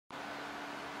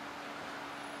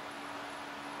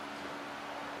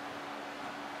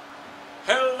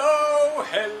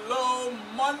Hello,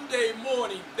 Monday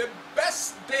morning, the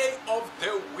best day of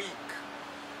the week.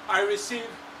 I received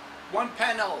one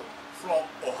panel from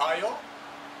Ohio,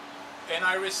 and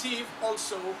I received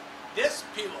also this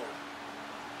pillow.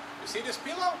 You see this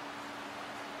pillow?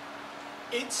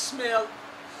 It smelled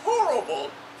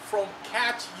horrible from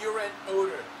cat urine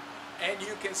odor, and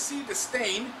you can see the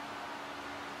stain.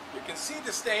 You can see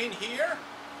the stain here,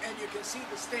 and you can see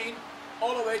the stain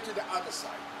all the way to the other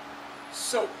side.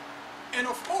 So, and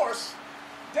of course,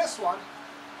 this one,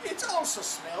 it's also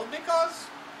smelled because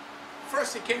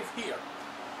first it came here.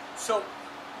 So,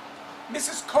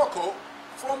 Mrs. Coco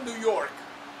from New York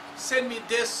sent me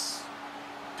this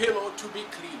pillow to be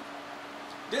cleaned.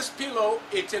 This pillow,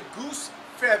 it's a goose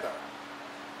feather,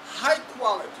 high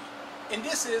quality, and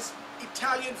this is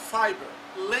Italian fiber,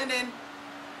 linen,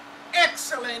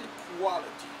 excellent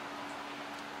quality.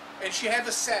 And she have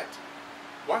a set.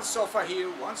 One sofa here,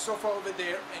 one sofa over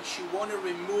there, and she want to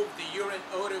remove the urine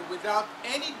odor without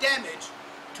any damage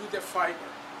to the fiber.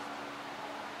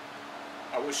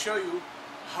 I will show you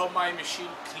how my machine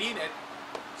clean it,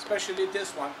 especially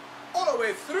this one, all the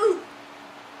way through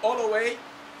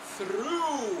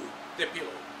the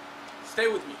pillow. Stay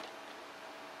with me.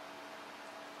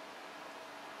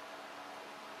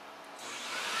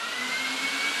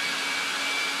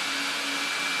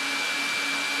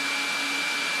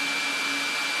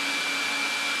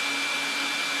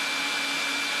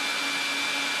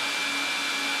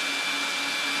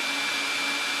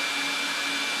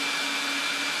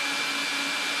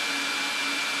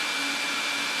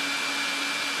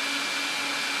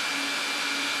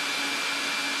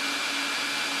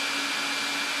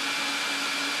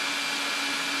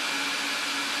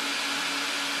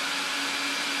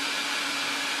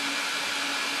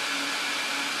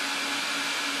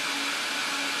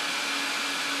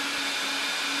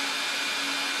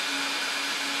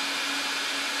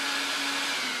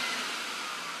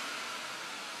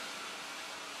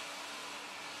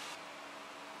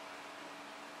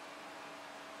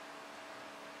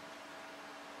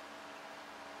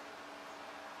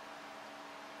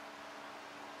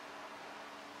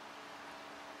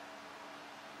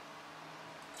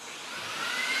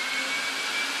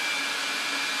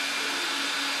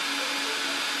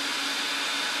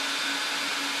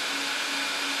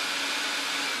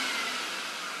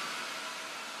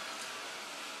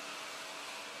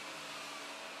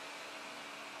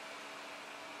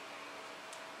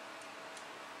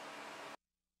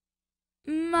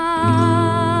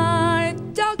 My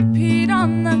dog peed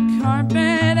on the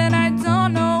carpet and I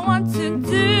don't know what to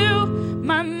do.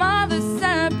 My mother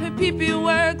said PetPeePee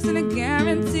works and it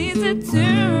guarantees it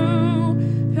too.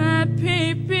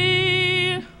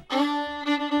 PetPeePee.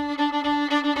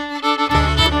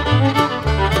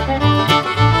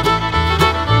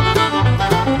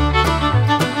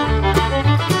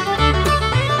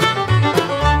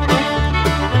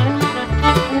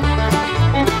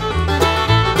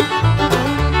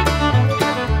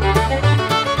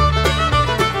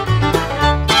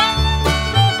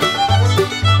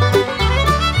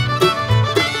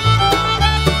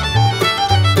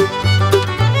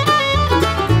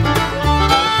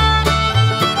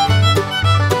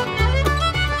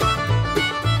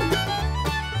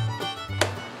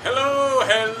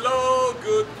 Hello,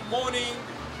 good morning.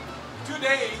 2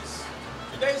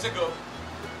 days ago,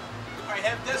 I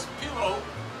have this pillow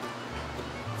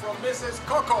from Mrs.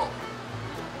 Coco,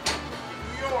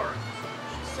 New York.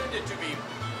 She sent it to me,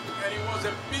 and it was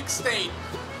a big stain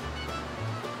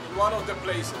in one of the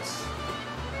places.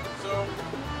 So,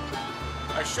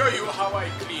 I show you how I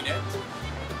clean it.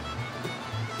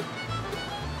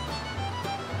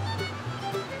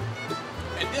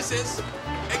 And this is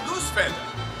a goose feather.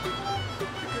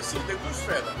 See the goose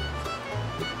feather.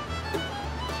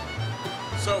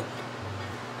 So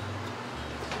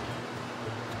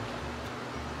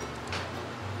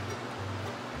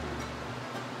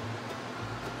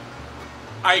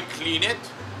I clean it.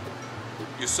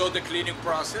 You saw the cleaning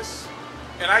process,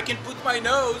 and I can put my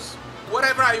nose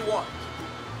whatever I want.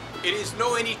 It is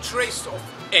no any trace of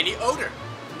any odor,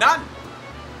 none.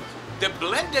 The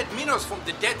blended minerals from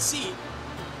the Dead Sea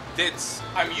that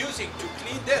I'm using to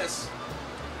clean this,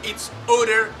 it's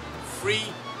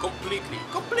odor-free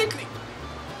completely.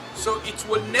 So it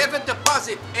will never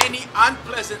deposit any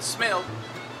unpleasant smell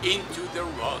into the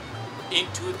rug,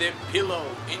 into the pillow,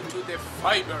 into the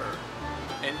fiber.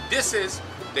 And this is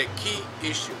the key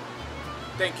issue.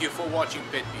 Thank you for watching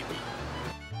PetPeePee.